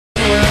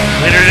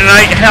Later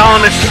tonight, Hell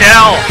in a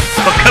Cell.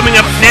 But coming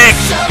up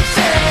next,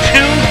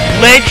 two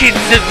legends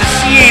of the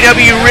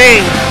CAW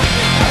ring.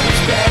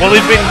 Well,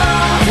 they've been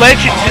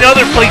legends in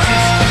other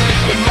places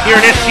here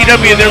in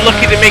SCW. They're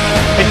looking to make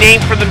a name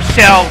for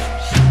themselves.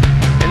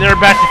 And they're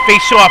about to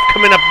face off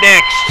coming up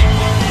next.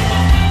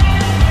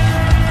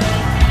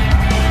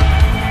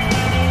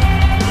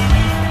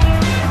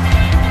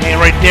 And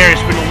right there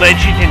has been a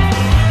legend in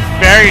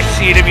various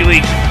CAW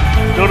leagues.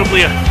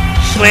 Notably a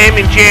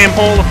Slam and Jam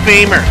Hall of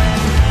Famer.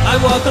 I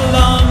walk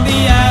along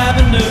the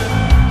avenue.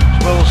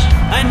 As well as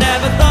I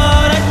never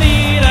thought I'd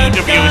meet a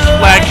CAW's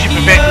flagship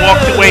event,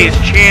 walked away as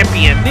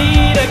champion.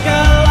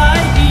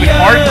 Been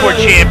hardcore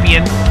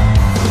champion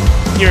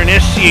here in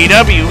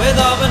SCAW. With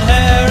auburn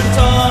hair and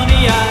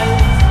tawny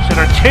eyes. So in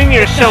our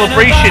 10-year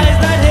celebration,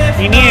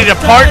 he needed a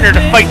partner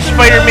to fight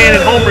Spider-Man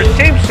and Homer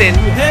Simpson.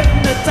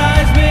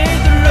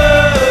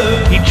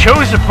 He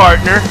chose a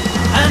partner.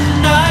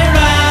 And I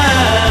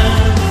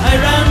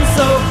ran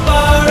so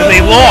far and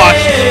they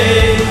lost.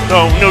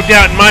 So no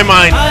doubt in my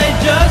mind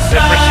that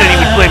Vercetti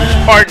would blame his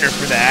partner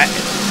for that.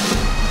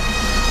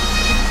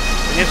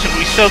 And that's what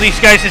we saw these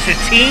guys as a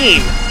team.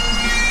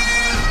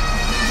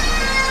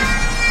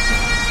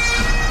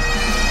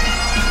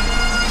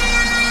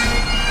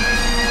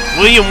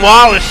 William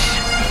Wallace,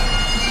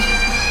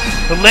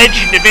 the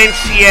legend of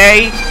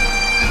NCA.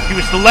 He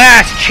was the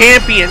last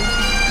champion,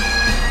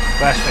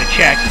 last I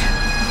checked,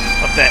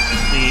 of that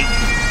league.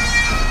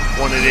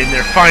 Won it in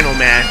their final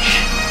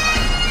match.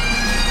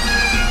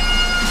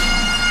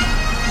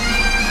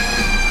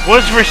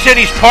 Was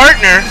Vercetti's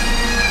partner.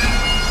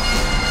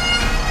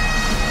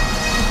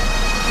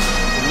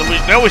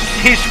 That was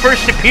his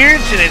first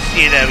appearance in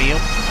SCAW.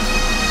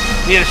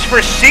 He had his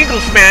first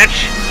singles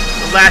match.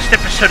 The last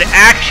episode of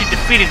Action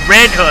defeated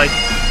Red Hood.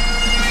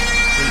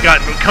 And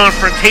got into a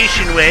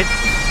confrontation with.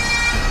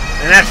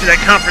 And after that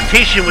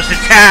confrontation was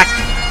attacked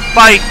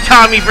by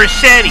Tommy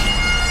Vercetti.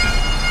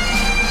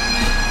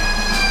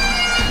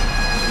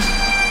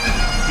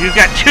 You've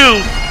got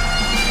two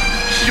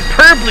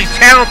superbly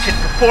talented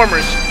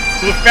performers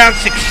who have found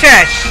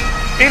success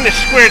in the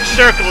squared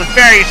circle in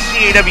various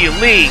CAW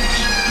leagues.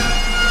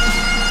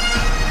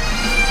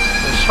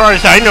 As far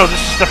as I know,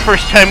 this is the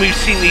first time we've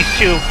seen these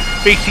two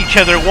face each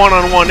other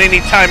one-on-one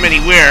anytime,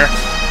 anywhere.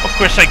 Of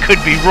course, I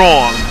could be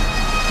wrong.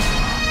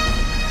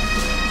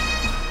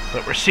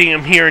 But we're seeing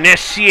them here in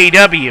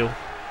SCAW.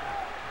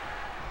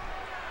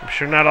 I'm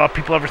sure not a lot of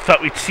people ever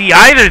thought we'd see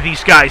either of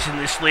these guys in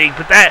this league,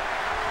 but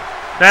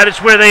that is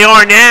where they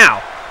are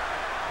now.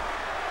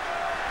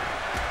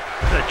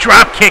 A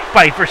drop kick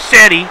by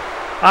Vercetti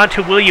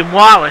onto William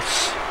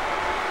Wallace.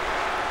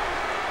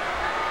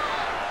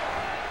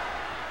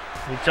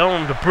 He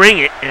told him to bring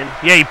it, and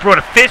yeah, he brought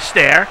a fist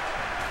there.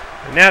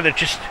 And now they're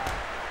just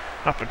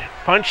up in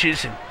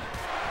punches, and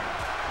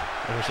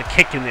there was a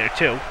kick in there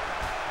too.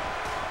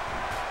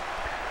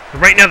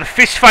 But right now the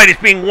fist fight is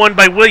being won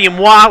by William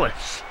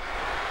Wallace.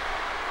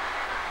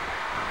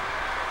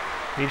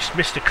 He just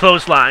missed a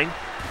clothesline.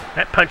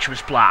 That punch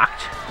was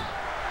blocked.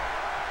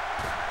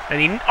 And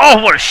he,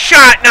 oh, what a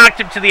shot! Knocked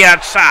him to the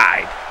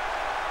outside.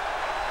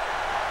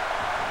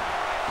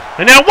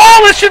 And now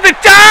Wallace with a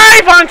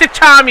dive onto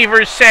Tommy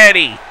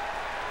Vercetti.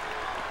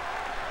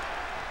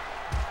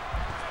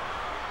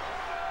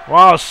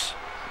 Wallace,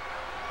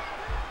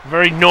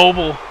 very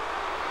noble,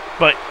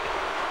 but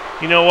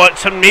you know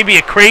what? Maybe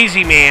a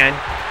crazy man.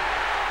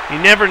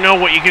 You never know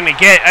what you're going to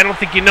get. I don't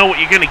think you know what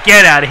you're going to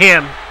get out of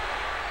him.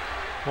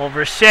 Well,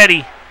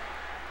 Vercetti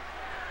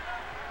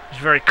is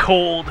very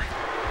cold,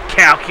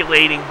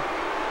 calculating.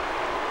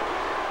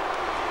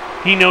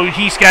 He knows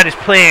he's got his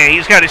plan.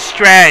 He's got his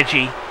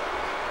strategy.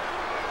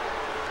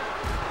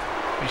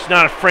 He's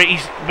not afraid,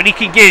 but he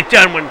can get it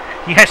done when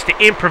he has to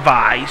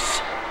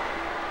improvise.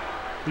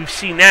 We've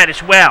seen that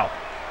as well.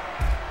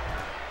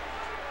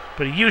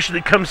 But he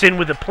usually comes in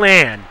with a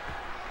plan.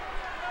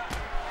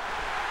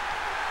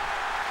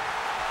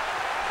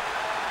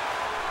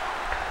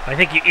 I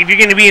think if you're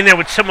going to be in there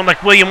with someone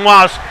like William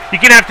Wallace,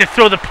 you're going to have to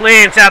throw the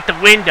plans out the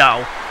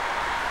window.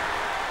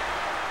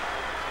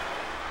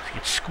 He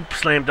gets scoop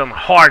slammed on the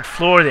hard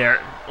floor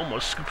there.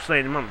 Almost scoop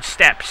slammed him on the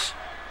steps.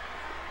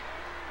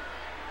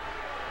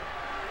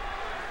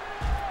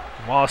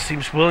 Wallace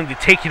seems willing to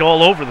take it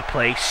all over the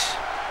place.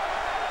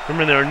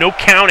 Remember, there are no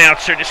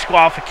countouts or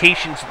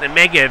disqualifications in the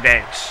mega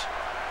events.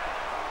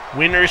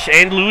 Winners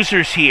and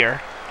losers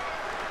here.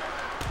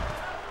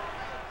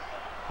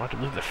 I want to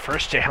believe the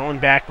first to Hell and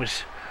Back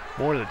was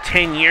more than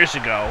 10 years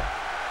ago.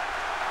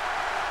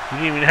 We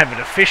didn't even have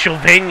an official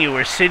venue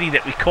or city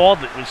that we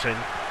called it was in.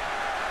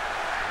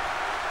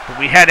 But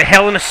we had a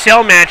Hell in a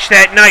Cell match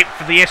that night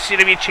for the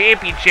SCW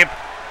Championship.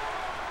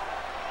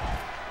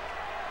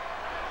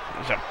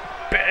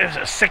 It was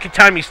the second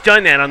time he's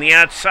done that on the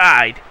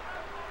outside.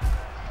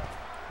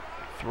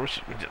 Throws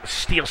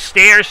steel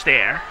stairs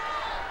there.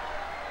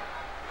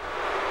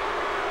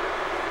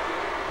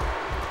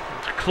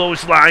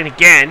 Clothesline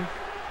again.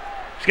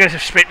 These guys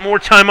have spent more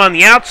time on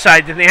the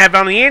outside than they have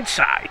on the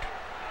inside.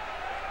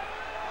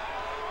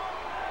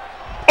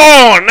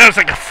 Oh, and that was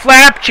like a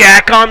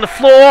flapjack on the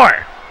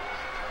floor.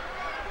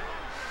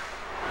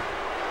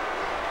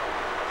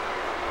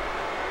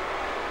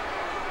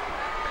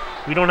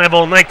 We don't have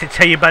all night to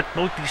tell you about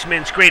both these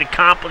men's great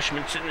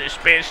accomplishments in this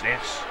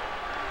business.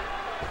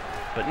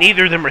 But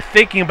neither of them are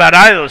thinking about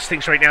either of those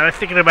things right now. They're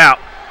thinking about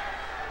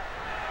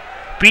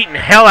beating the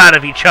hell out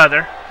of each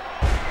other.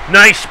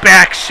 Nice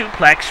back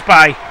suplex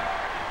by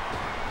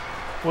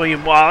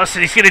William Wallace.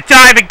 And he's going to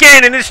dive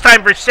again, and this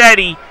time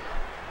Vercetti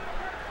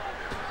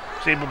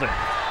is able to...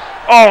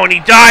 Oh, and he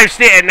dives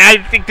in, and I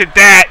think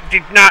that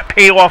did not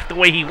pay off the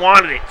way he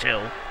wanted it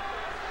to.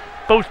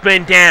 Both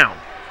men down.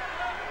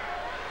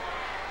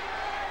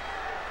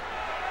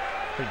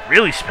 They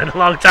really spent a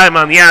long time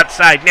on the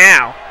outside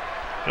now.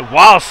 And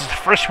Wallace is the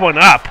first one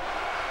up.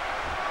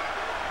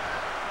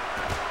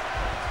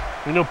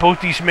 We know both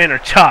these men are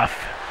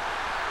tough.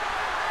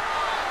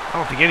 I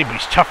don't think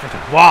anybody's tougher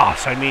than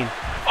Wallace. I mean,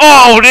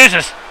 oh, there's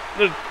a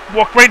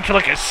walk right into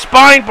like a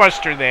spine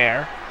buster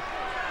there.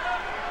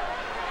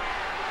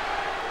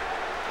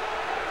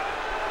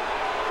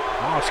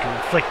 Wallace can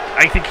inflict.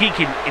 I think he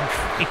can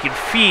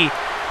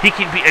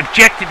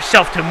object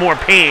himself to more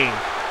pain.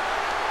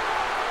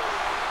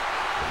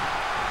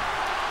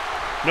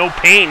 No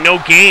pain, no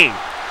gain.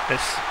 As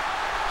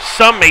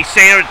some may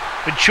say, a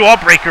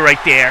jawbreaker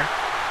right there.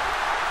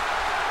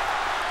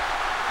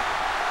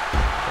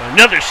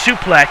 Another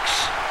suplex.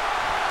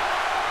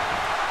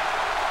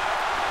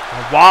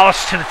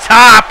 Wallace to the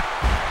top.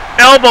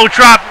 Elbow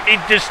drop. It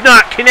does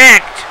not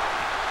connect.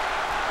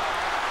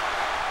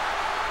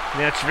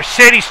 Now it's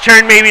Vercetti's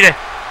turn maybe to...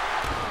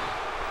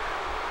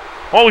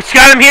 Oh, he's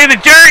got him here. The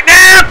dirt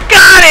nap.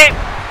 Got it.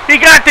 He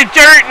got the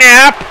dirt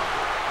nap.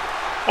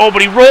 Oh,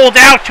 but he rolled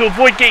out to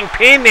avoid getting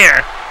pinned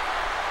there.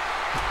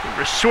 The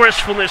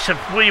resourcefulness of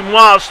William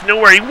Wallace to know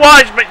where he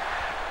was, but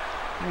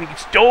he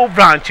gets dove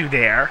onto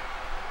there.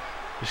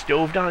 Is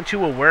dove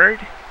onto a word?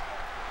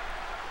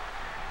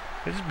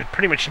 This has been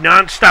pretty much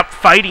non-stop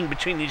fighting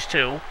between these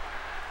two.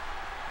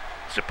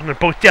 Except when they're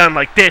both down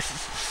like this.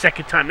 It's the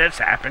second time that's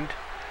happened.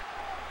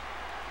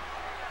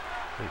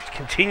 He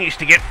continues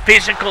to get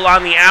physical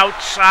on the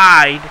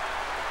outside.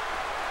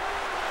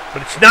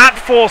 But it's not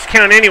falls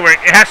count anywhere.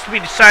 It has to be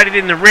decided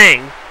in the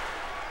ring.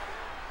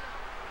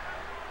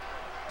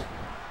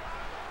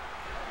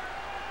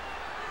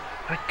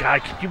 My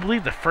God, can you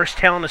believe the first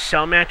Hell in a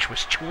Cell match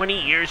was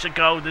 20 years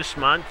ago this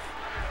month?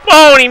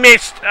 Oh, and he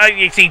missed.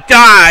 He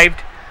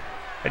dived.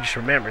 I just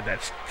remembered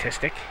that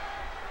statistic.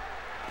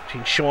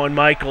 Between Shawn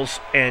Michaels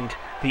and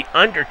The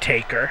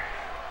Undertaker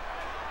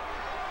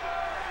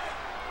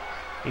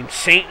in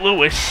St.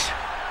 Louis.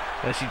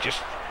 As he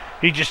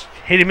just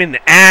hit him in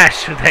the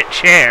ass with that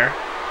chair.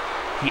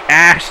 He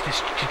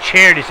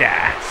chaired his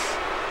ass.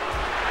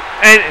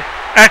 And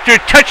after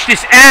it touched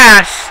his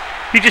ass,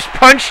 he just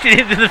punched it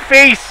into the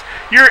face.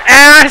 Your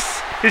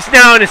ass is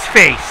now in his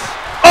face.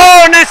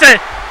 Oh, and there's a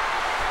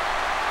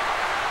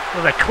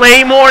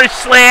Claymore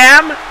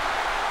Slam.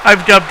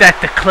 I've dubbed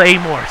that the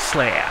Claymore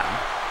Slam.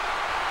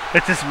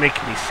 That doesn't make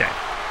any sense.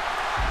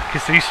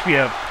 Because there used to be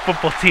a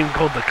football team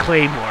called the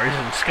Claymores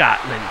in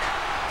Scotland.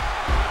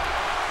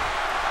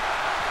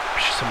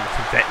 Someone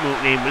think that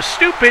name was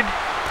stupid.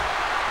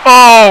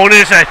 Oh, and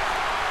there's a...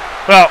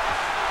 Well,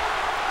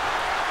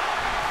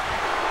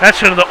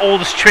 that's one of the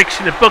oldest tricks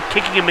in the book,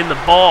 kicking him in the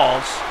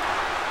balls.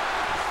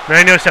 Now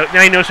he knows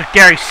what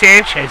Gary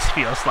Sanchez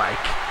feels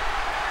like.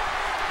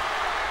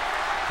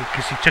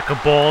 Because he took a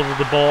ball to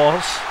the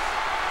balls.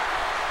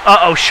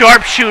 Uh-oh,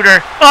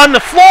 sharpshooter on the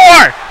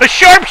floor! A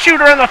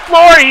sharpshooter on the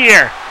floor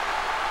here!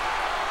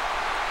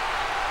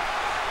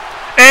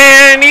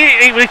 And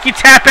he can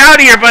tap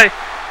out here, but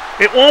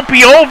it won't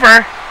be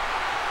over.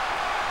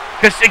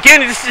 Because,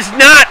 again, this is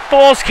not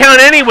falls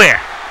count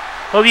anywhere.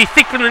 Well, you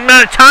think from the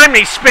amount of time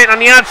they spent on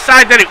the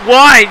outside that it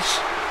was,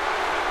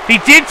 he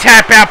did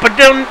tap out, but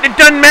it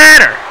doesn't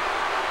matter.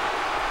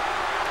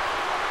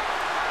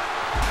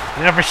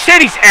 Now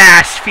Vercetti's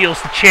ass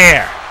feels the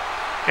chair.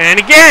 And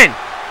again,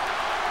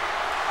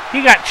 he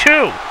got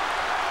two.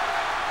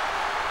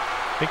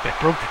 I think that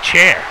broke the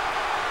chair.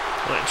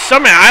 Well,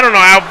 somehow, I don't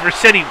know how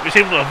Vercetti was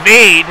able to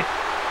evade,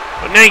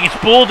 but now he gets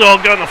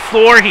bulldogged on the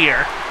floor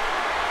here.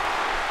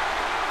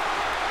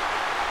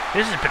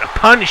 This has been a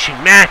punishing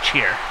match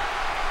here.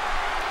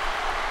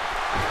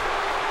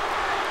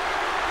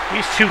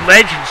 These two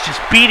legends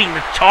just beating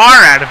the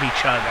tar out of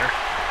each other.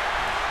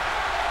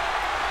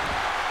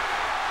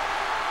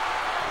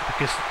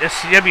 Because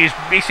SCW is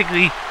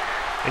basically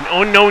an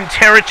unknown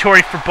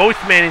territory for both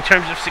men in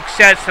terms of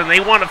success, and they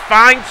want to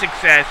find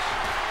success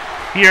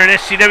here in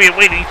SCW.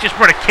 Wait, he just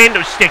brought a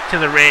kendo stick to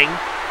the ring.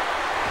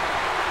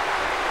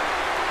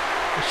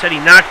 He said he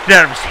knocked it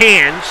out of his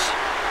hands.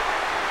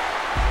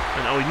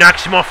 And oh, he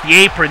knocks him off the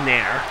apron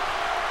there.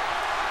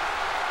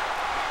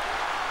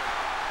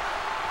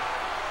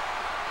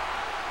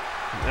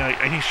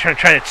 He's trying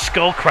to try that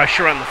skull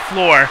crusher on the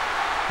floor.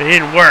 It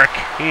didn't work.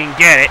 He didn't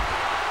get it.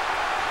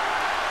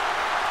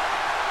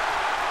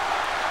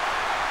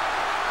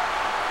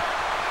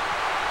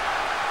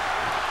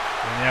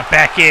 And now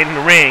back in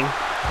the ring.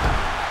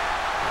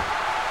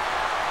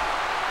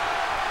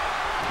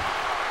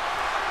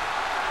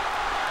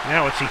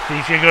 Now what's he?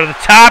 He's gonna go to the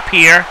top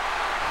here.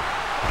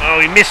 Oh,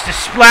 he missed a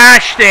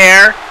splash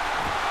there.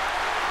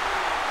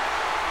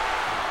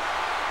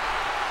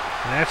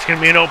 And that's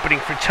gonna be an opening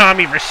for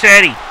Tommy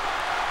Vercetti.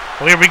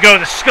 Oh, here we go.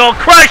 The Skull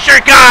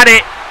Crusher got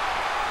it.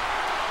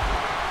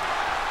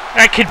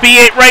 That could be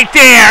it right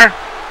there.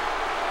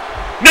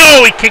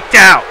 No, he kicked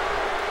out.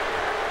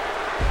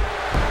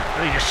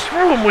 Oh, he just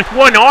threw him with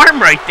one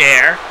arm right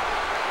there.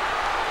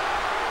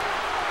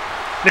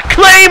 The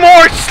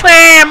Claymore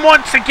Slam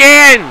once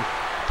again.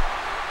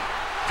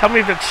 Tell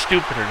me if that's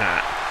stupid or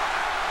not.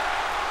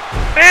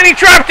 And he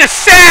dropped a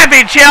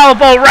savage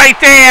elbow right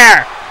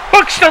there.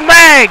 Hooks the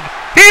leg.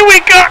 Here we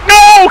go.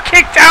 No,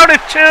 kicked out at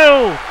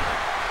 2.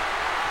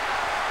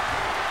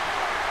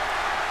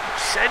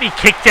 Said he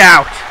kicked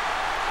out.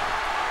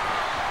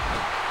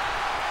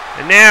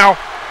 And now,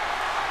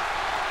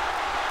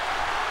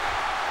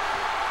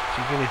 what's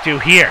he going to do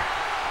here?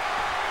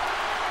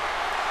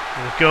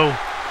 He'll go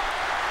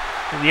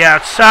to the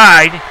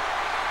outside.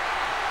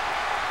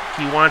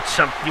 He wants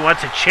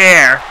a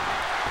chair.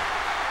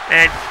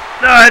 And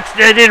no,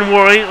 that didn't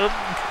worry.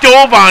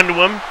 Dove onto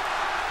him.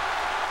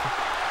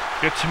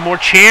 Got some more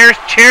chair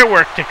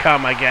work to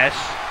come, I guess.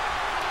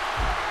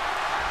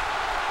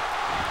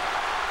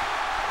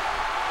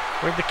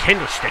 Where'd the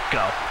kendo stick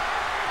go?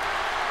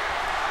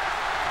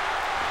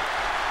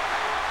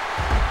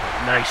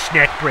 Nice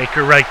neck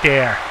breaker right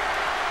there.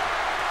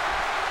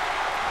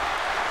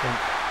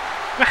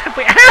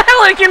 Wait, how the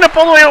hell did I end up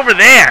all the way over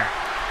there?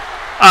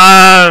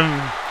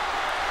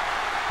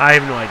 I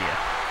have no idea.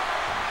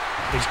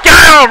 He's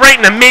got it right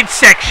in the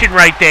midsection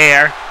right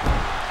there.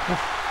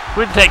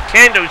 With that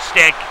kendo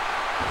stick.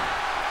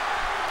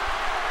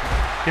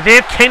 Did they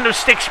have kendo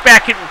sticks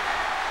back in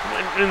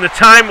the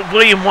time of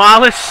William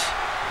Wallace?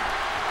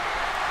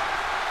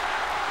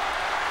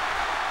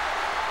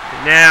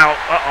 And now,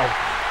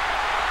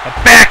 a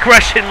back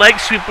Russian leg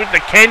sweep with the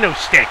kendo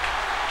stick.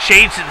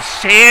 Shades of the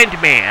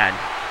Sandman.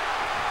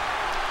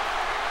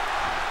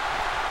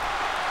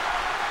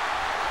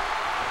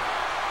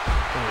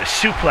 And a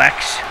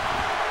suplex.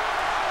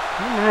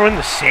 I remember when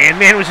the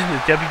Sandman was in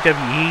the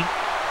WWE?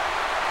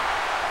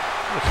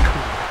 That was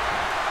cool.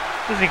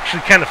 It was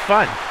actually kind of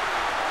fun.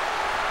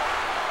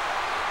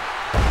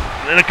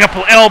 And then a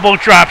couple elbow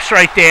drops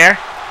right there.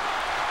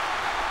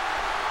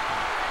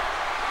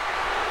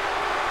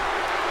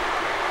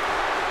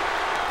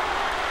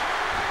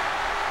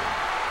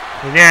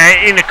 And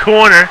now in the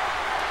corner.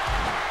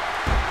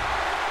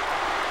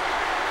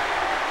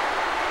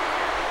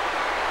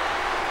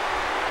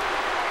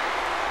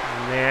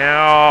 And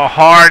now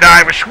hard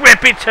Irish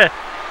whip into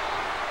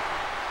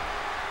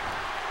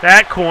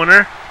that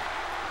corner.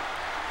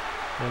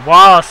 And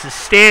Wallace is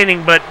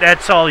standing, but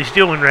that's all he's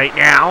doing right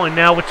now. And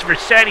now what's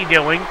Vercetti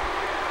doing?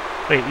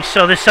 Wait, we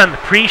saw this on the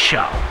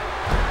pre-show.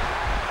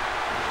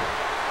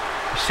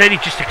 Vercetti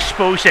just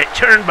exposed that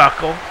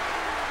turnbuckle.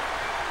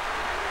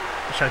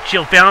 That's how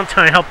Jill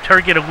Valentine helped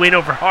her get a win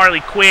over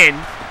Harley Quinn.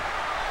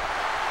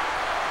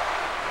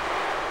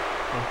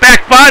 A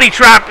back body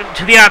drop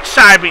to the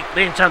outside, but he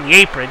lands on the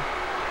apron.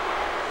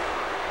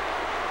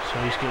 So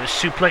he's going to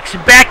suplex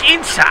him back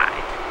inside.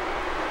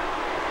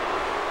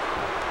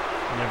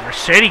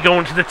 Vercetti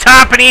going to the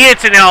top, and he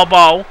hits an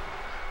elbow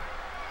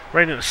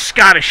right in the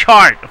Scottish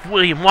heart of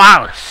William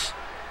Wallace.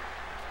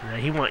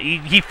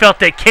 He felt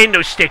that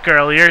kendo stick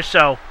earlier,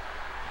 so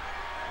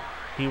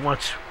he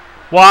wants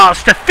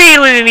Wallace to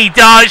feel it, and he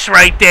does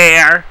right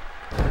there.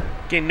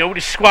 Again, no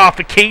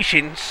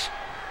disqualifications.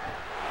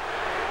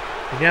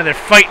 And now they're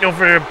fighting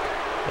over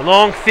a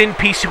long, thin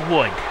piece of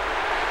wood.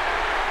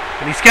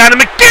 And he's got him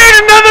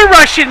again, another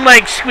Russian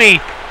leg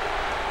sweep.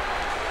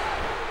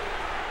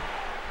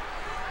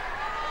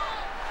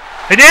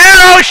 And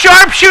now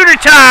sharpshooter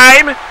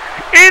time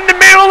in the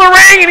middle of the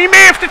ring, and he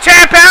may have to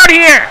tap out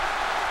here.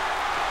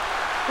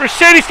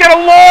 Vercetti's got a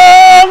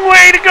long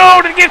way to go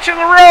to get to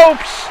the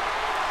ropes.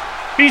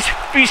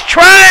 He's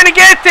trying to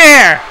get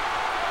there.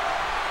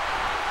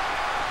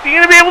 He's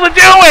gonna be able to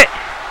do it.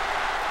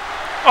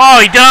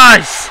 Oh, he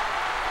does.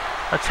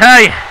 I'll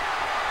tell you,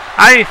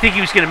 I didn't think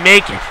he was gonna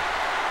make it.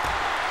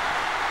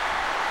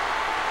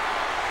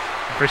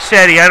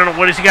 Vercetti, I don't know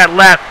what has he got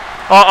left.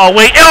 Uh-oh,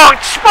 wait. Oh,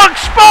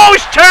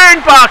 exposed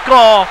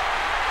turnbuckle.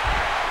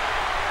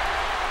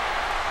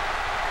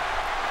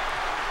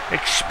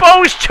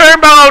 Exposed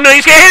turnbuckle. Oh, no,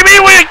 he's going to hit me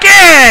with it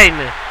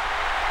again.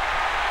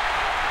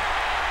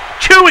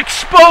 2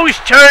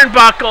 exposed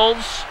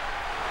turnbuckles.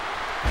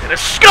 And a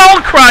skull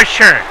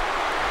crusher.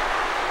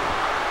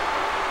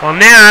 Well,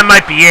 now that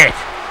might be it.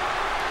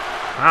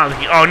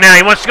 Oh, now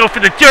he wants to go for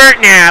the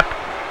dirt nap.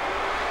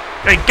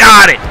 They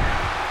got it.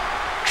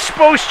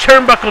 Exposed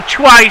turnbuckle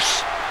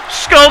twice.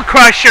 Skull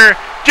crusher,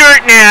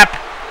 dirt nap,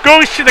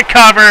 goes to the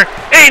cover,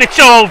 and it's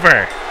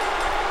over.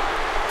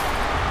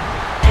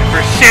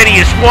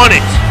 Vercetti has won it.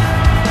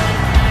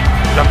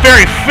 It's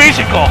very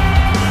physical.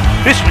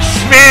 This was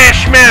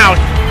smash mouth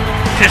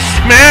to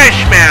smash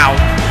mouth.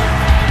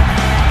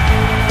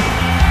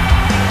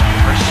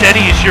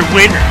 Vercetti is your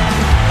winner.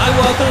 I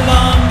walk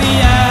along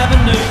the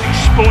avenue.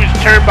 Exposed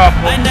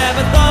turnbuckle. I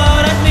never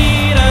thought I'd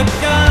meet a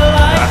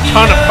A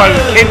ton of fun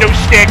with kendo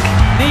stick,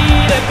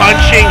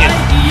 punching, and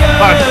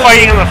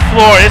fighting on the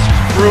floor. This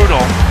was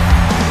brutal.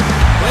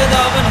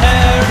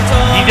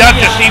 He not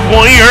just he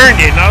earned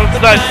it. No,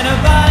 that's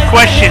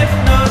question.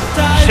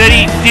 Said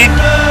he did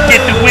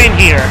get the win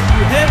here.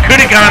 Could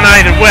have gone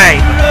either way.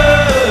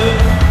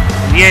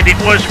 In the end, it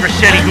was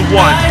Vercetti who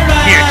won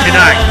here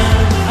tonight.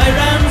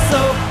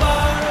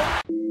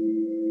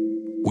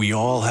 We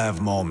all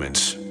have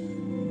moments.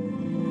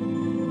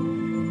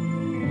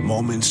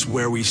 Moments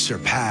where we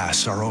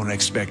surpass our own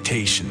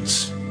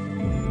expectations.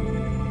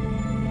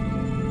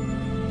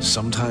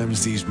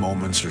 Sometimes these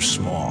moments are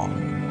small.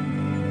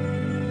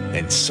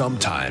 And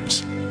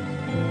sometimes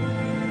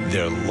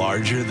they're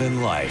larger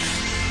than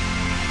life.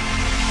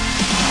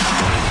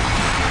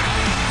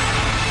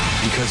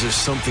 Because there's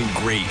something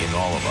great in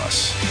all of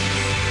us.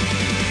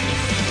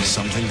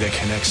 Something that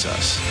connects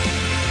us.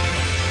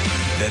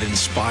 That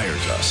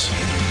inspires us.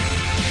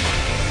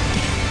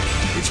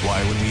 It's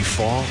why when we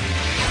fall,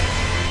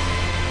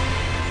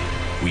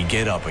 we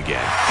get up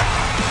again.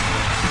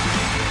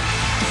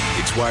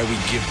 It's why we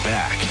give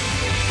back.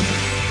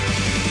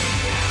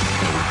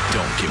 And we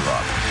don't give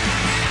up.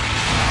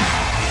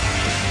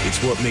 It's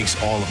what makes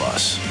all of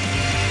us,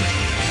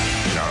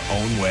 in our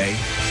own way,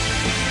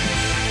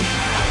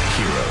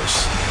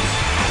 heroes.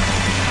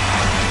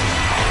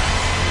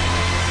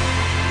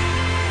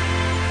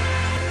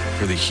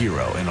 For the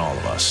hero in all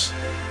of us.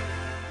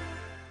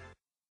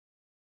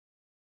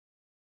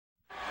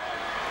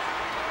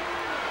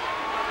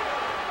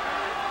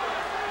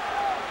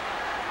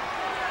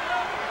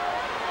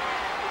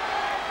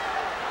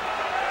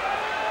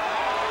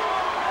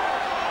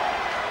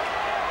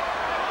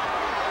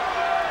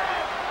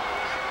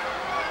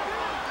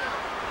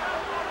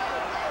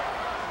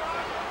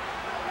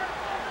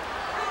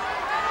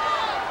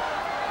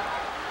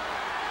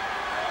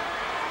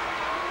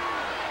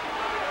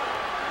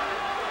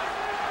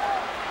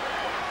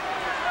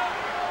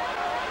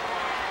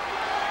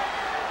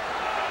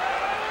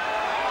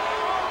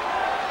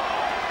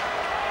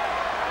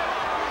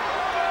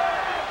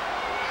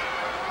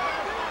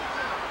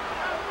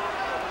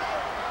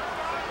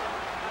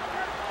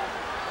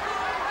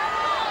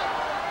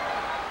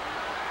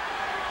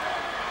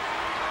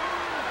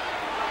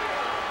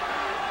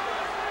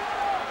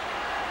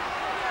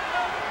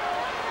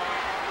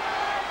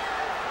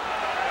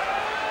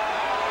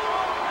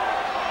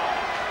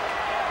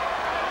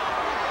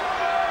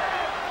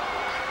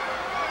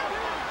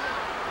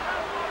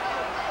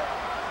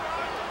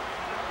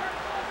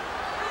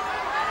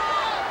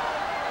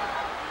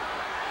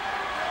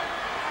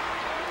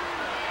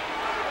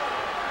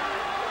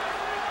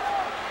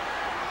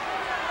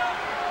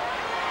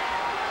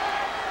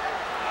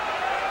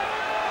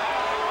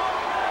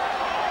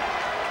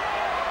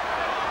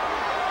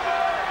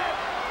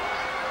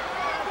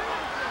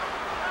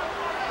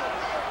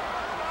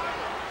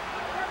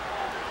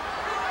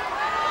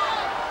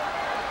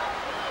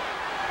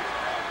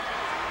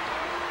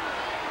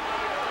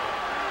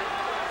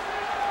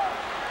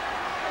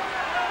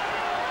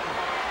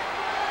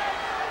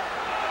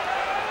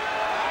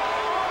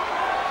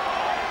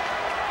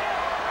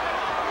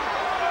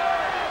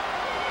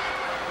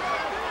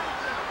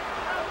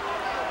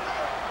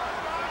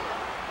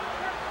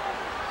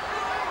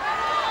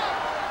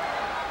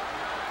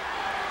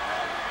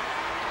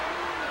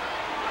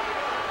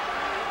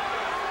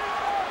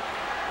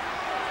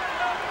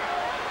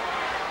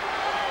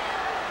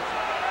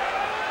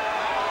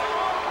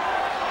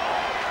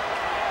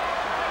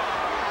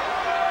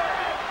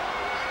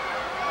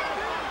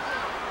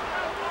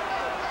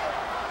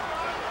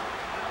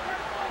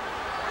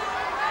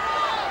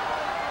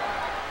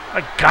 My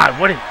God,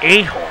 what an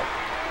a-hole.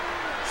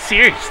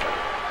 Seriously.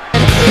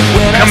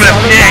 Coming up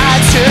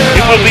next,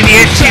 it will be the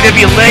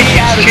SCW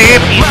Legends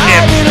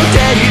Championship.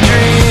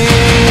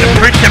 The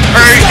Prince of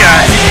Persia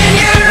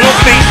will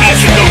face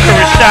Ichigo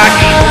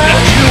Kurosaki. Only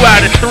 2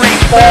 out of 3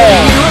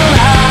 falls.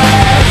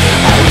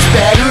 Let's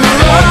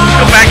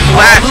go back to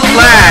last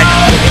flash.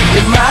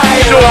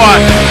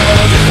 Saw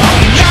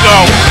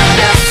Ichigo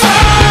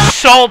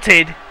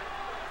assaulted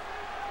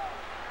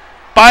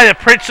by the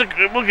Prince.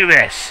 Look at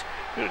this.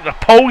 The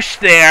post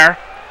there,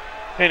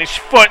 and his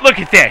foot. Look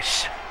at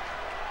this.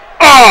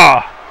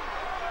 Oh!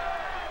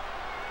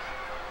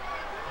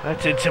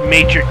 That's did some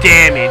major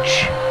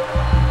damage.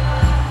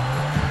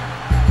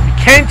 I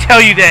can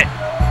tell you that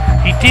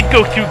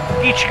Ichigo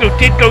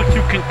did go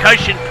through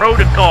concussion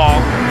protocol.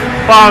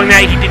 Following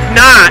that, he did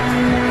not,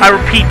 I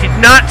repeat, did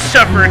not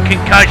suffer a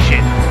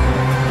concussion.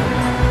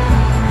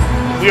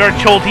 We are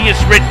told he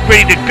is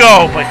ready to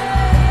go, but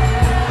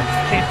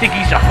I think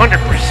he's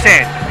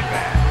 100%.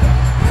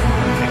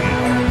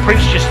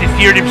 Prince just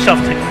endeared himself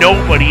to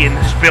nobody in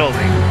this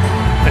building.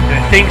 And the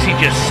things he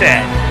just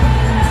said.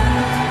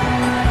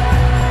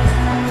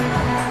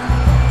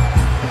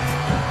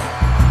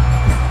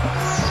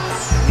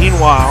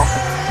 Meanwhile,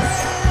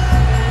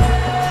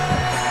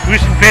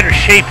 who's in better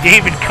shape,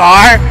 David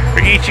Carr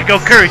or Ichigo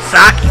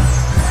Kurosaki?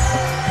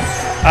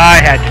 I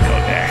had to go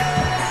there.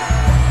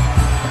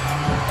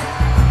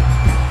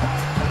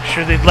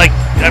 sure the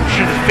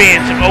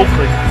fans of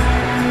Oakland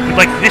would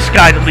like this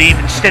guy to leave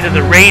instead of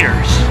the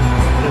Raiders.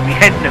 They'll be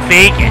heading to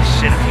Vegas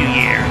in a few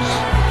years.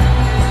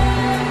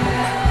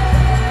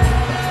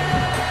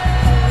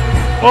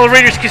 Well, the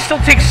Raiders can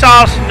still take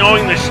solace in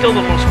knowing they're still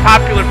the most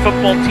popular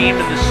football team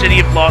in the city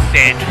of Los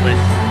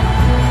Angeles.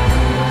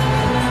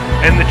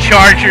 And the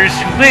Chargers,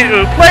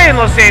 who play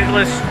in Los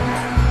Angeles,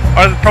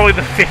 are probably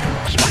the 5th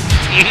most watched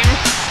team,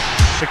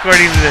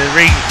 according to the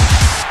ratings.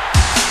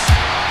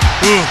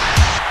 Ooh,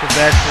 so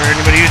bad for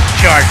anybody who's a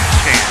Chargers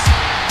fan.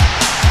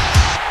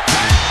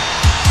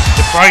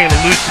 They're probably going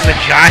to lose to the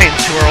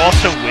Giants, who are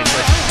also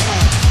winless.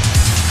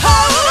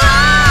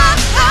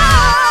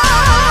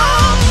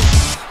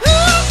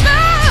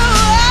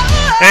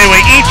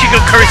 Anyway,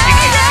 Ichigo cursing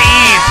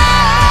sees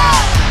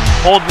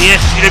holding the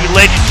SCW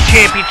Legends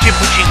Championship,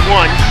 which he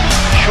won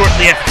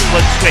shortly after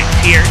Blood, Sweat, and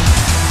Tears.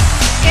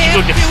 Ichigo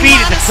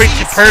defeated the Prince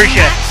of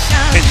Persia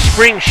in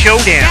Spring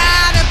Showdown.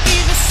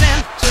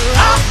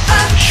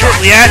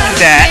 Shortly after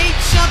that,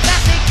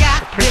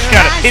 the Prince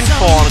got a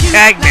pinfall in a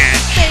tag match.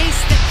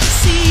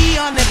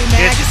 He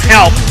has his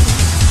help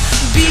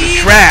to the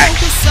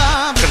tracks.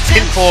 Got a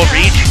pinfall over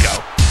Ichigo.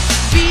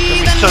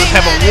 Then we sort of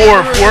have a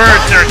war of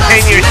words in our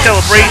 10-year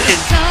celebration,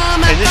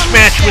 and this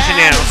match was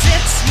announced,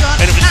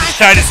 and it was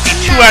decided to be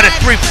 2 out of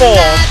 3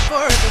 falls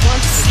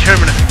to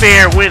determine a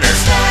fair winner.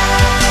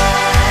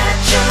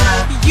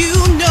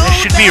 This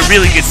should be a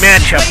really good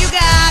matchup.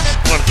 I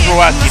want to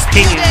throw out the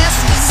opinions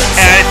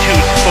and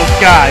attitudes of both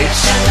guys.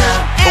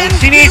 But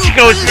when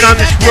Ichigo has been on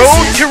this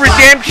road to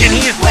redemption,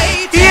 he has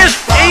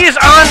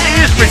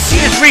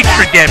reached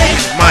redemption,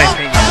 in my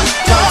opinion.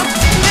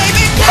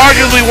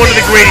 Arguably one of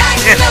the greatest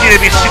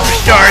SCW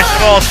superstars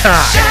of all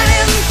time.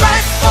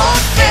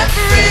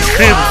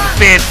 Clearly the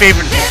fan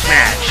favorite of this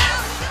match,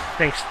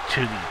 thanks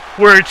to the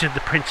words of the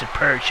Prince of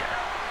Persia.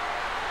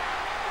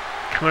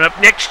 Coming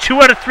up next,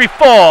 2 out of 3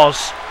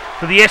 falls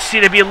for the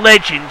SCW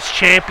Legends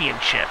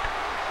Championship.